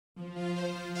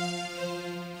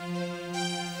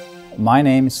My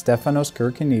name is Stephanos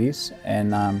Kyrkanides,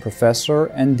 and I'm Professor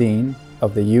and Dean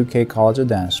of the UK College of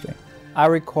Dentistry. I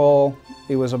recall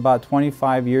it was about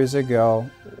 25 years ago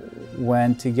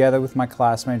when, together with my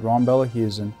classmate Ron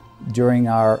Bellahusen, during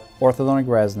our orthodontic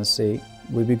residency,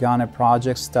 we began a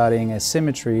project studying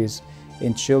asymmetries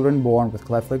in children born with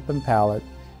cleft lip and palate,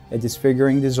 a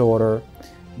disfiguring disorder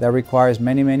that requires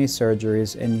many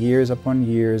surgeries and years upon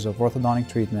years of orthodontic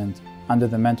treatment under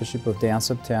the mentorship of Dan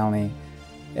Septelny,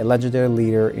 a legendary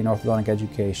leader in orthodontic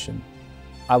education.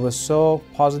 I was so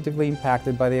positively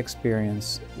impacted by the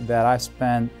experience that I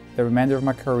spent the remainder of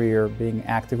my career being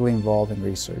actively involved in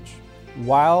research.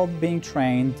 While being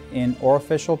trained in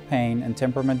orofacial pain and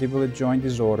temporomandibular joint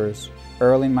disorders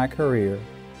early in my career,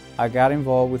 I got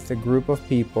involved with a group of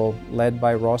people led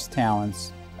by Ross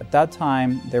Tallents. At that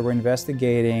time, they were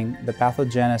investigating the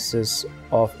pathogenesis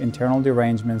of internal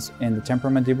derangements in the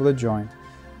temporomandibular joint.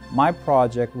 My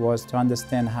project was to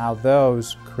understand how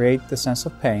those create the sense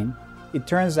of pain. It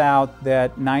turns out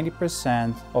that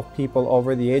 90% of people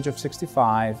over the age of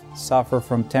 65 suffer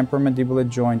from temporomandibular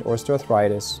joint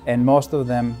osteoarthritis, and most of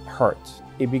them hurt.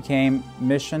 It became a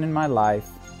mission in my life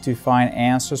to find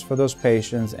answers for those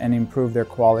patients and improve their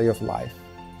quality of life.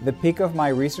 The peak of my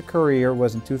research career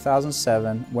was in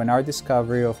 2007, when our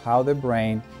discovery of how the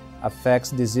brain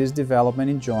affects disease development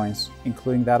in joints,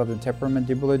 including that of the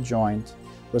temporomandibular joint,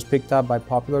 was picked up by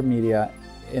popular media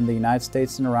in the United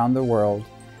States and around the world,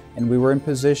 and we were in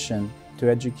position to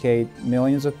educate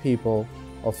millions of people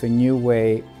of a new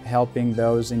way, helping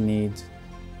those in need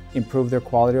improve their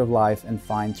quality of life and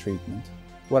find treatment.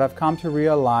 What I've come to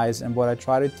realize, and what I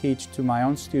try to teach to my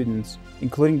own students,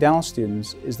 including dental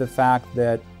students, is the fact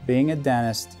that being a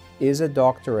dentist is a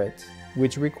doctorate,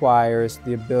 which requires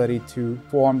the ability to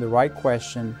form the right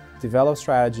question, develop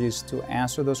strategies to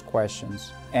answer those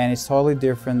questions, and it's totally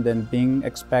different than being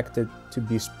expected to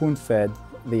be spoon-fed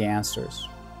the answers.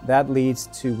 That leads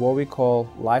to what we call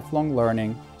lifelong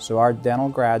learning, so our dental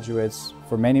graduates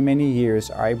for many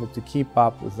years are able to keep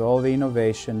up with all the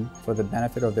innovation for the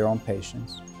benefit of their own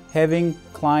patients. Having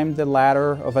climbed the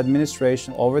ladder of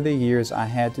administration over the years, I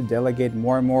had to delegate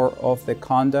more and more of the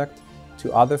conduct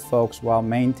to other folks while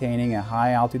maintaining a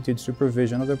high altitude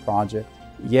supervision of the project.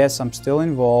 Yes, I'm still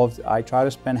involved. I try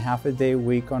to spend half a day a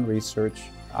week on research.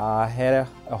 I had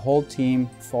a whole team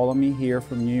follow me here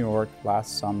from New York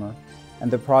last summer. And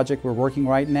the project we're working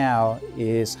right now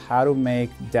is how to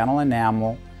make dental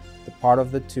enamel, the part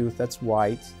of the tooth that's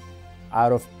white,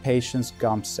 out of patients'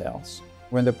 gum cells.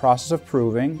 We're in the process of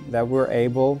proving that we're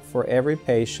able for every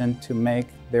patient to make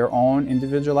their own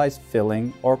individualized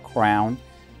filling or crown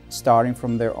starting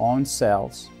from their own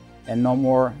cells, and no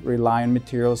more rely on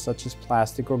materials such as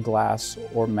plastic or glass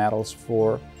or metals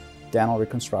for dental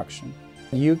reconstruction.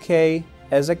 The UK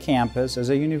as a campus, as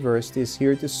a university, is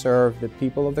here to serve the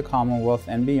people of the Commonwealth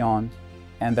and beyond,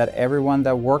 and that everyone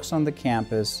that works on the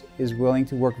campus is willing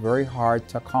to work very hard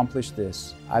to accomplish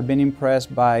this. I've been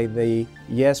impressed by the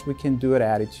yes, we can do it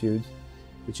attitude,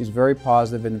 which is very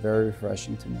positive and very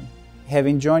refreshing to me.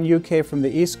 Having joined UK from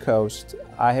the East Coast,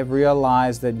 I have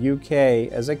realized that UK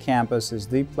as a campus is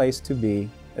the place to be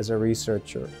as a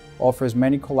researcher. Offers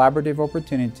many collaborative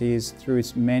opportunities through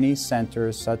its many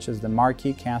centers, such as the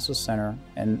Marquis Cancer Center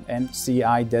and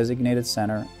NCI Designated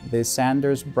Center, the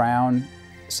Sanders Brown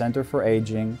Center for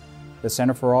Aging, the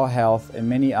Center for Oral Health, and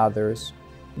many others.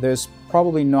 There's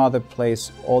probably no other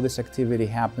place all this activity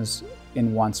happens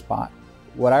in one spot.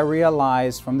 What I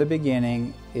realized from the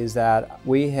beginning is that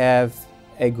we have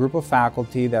a group of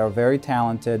faculty that are very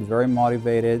talented, very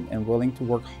motivated, and willing to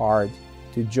work hard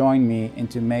to join me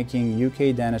into making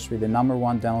UK Dentistry the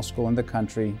 #1 dental school in the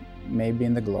country, maybe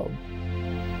in the globe.